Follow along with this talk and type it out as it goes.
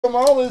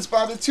All is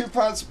by the two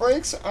pots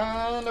breaks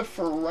on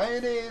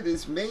Friday. It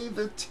is May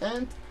the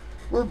 10th.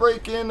 We're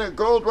breaking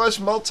Gold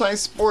Rush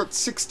Multi-Sport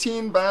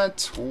 16 by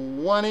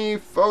 20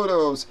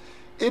 photos.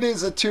 It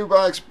is a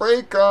 2-box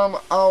break.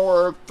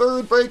 Our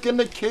third break in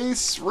the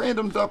case.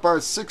 Randomed up our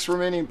 6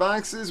 remaining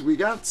boxes. We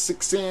got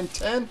 6 and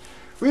 10.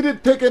 We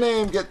did pick a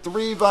name, get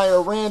 3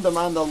 via random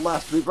on the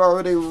left. We've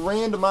already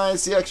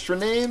randomized the extra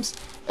names,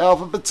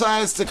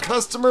 alphabetized the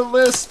customer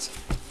list.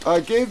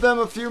 Gave them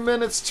a few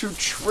minutes to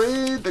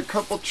trade. A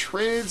couple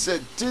trades that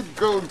did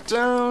go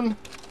down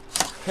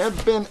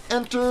have been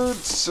entered,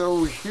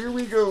 so here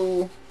we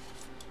go.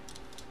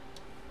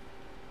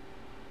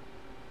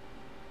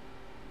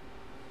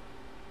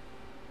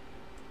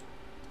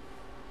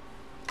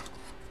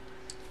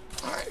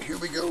 Alright, here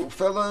we go,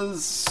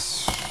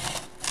 fellas.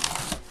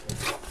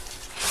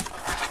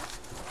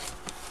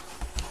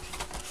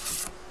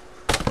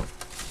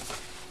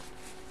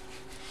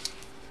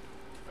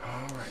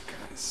 Alright,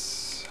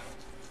 guys.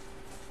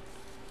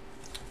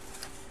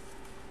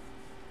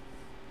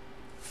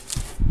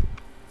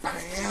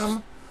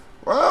 Bam.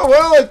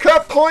 Well, I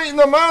kept pointing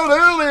them out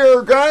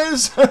earlier,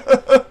 guys.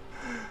 That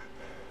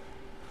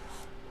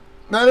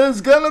is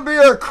going to be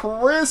a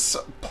Chris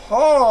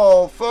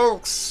Paul,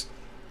 folks.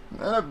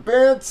 Not a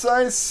bad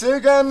size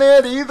sig on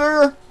that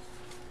either.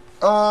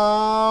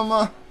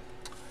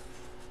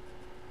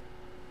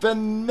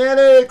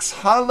 Phonetics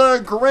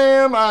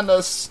hologram on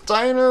the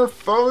Steiner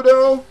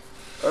photo.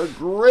 A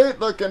great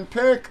looking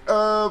pic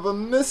of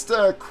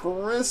Mr.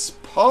 Chris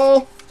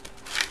Paul.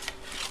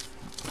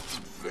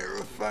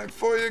 Verify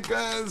for you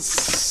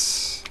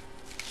guys.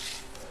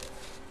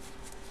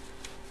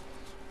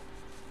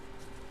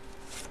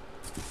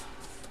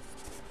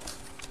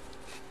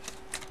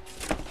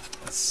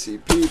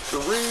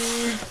 CP3.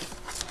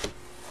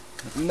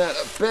 Not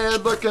a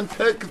bad looking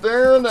pick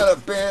there. Not a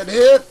bad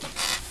hit.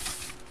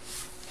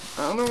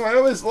 I don't know. I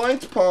always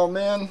liked Paul,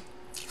 man.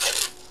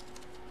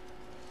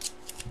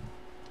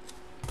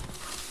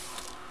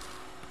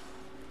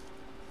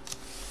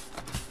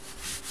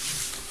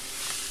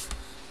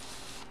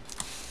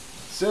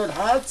 Said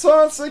hot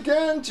sauce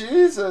again?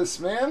 Jesus,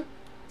 man.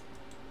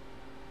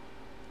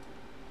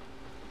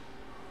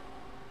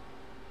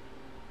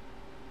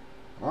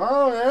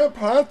 Oh, yep,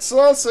 hot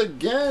sauce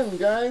again,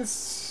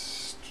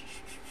 guys.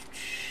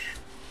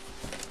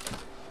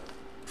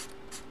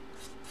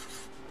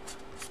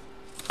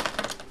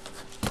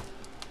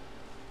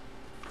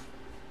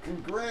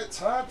 Congrats,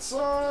 hot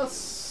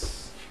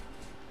sauce.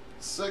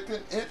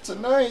 Second hit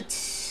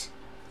tonight.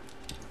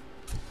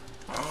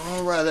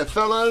 Alrighty,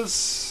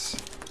 fellas.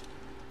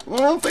 Well,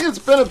 I don't think it's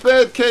been a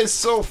bad case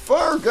so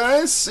far,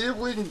 guys. See if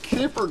we can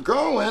keep her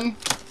going.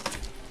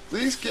 At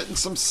least getting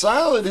some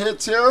solid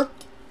hits here.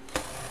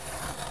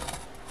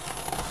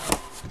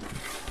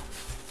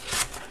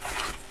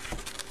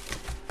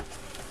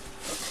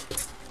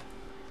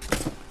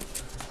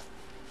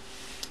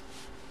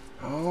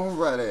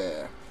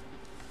 Alrighty.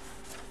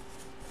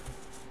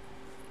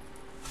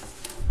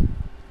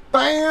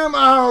 Bam!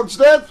 Ouch!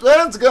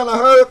 That's gonna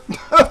hurt.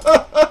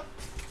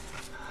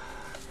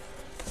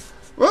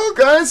 Well,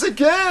 guys,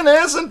 again,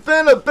 hasn't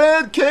been a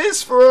bad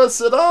case for us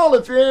at all,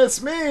 if you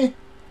ask me.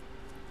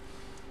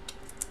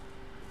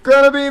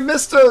 Gonna be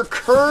Mr.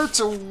 Kurt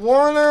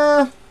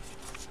Warner.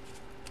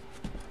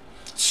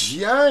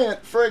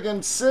 Giant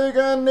friggin' sig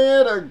on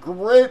that. A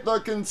great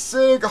looking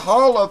sig.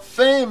 Hall of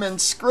Fame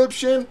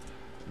inscription.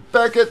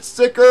 Beckett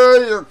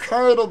sticker. Your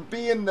card will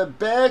be in the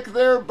back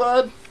there,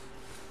 bud.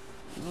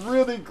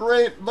 Really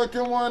great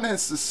looking one.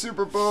 It's the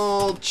Super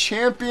Bowl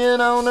champion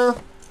owner.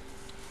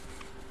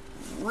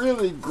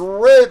 Really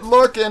great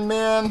looking,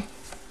 man.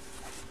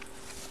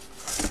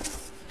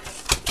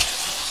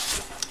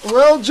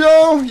 Well,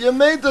 Joe, you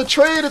made the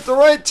trade at the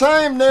right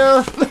time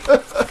there.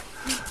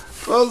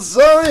 Well,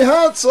 sorry,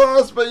 hot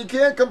sauce, but you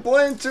can't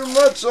complain too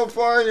much so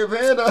far. You've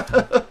had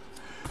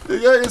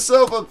you got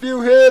yourself a few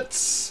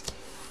hits.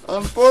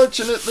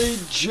 Unfortunately,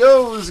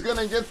 Joe's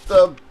gonna get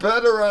the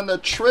better on the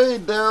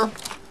trade there.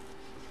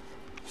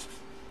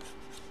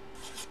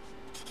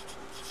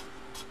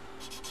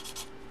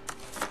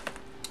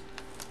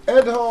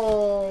 At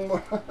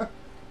home.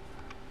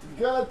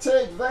 Gotta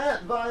take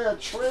that via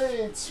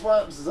trade.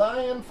 Swap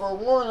Zion for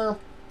Warner.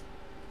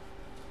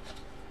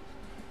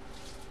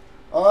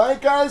 Alright,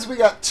 guys, we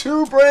got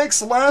 2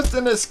 breaks left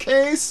in this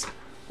case.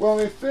 When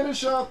we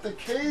finish off the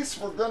case,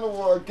 we're going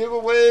to give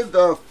away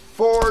the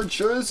 4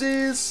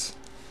 jerseys.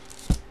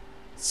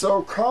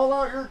 So call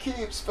out your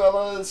keeps,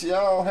 fellas.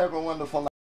 Y'all have a wonderful night.